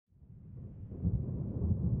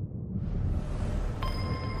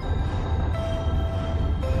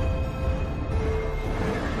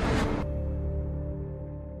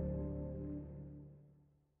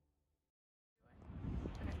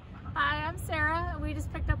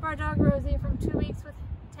our dog Rosie from 2 weeks with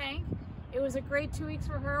Tank. It was a great 2 weeks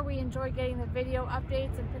for her. We enjoyed getting the video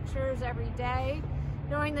updates and pictures every day.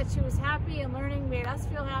 Knowing that she was happy and learning made us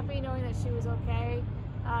feel happy, knowing that she was okay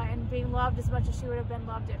and being loved as much as she would have been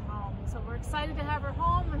loved at home. So we're excited to have her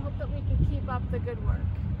home and hope that we can keep up the good work.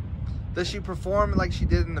 Does she perform like she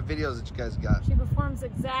did in the videos that you guys got? She performs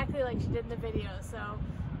exactly like she did in the videos, so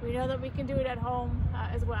we know that we can do it at home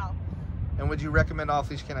as well. And would you recommend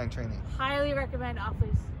off-leash canine training? Highly recommend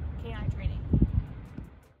off-leash canine training.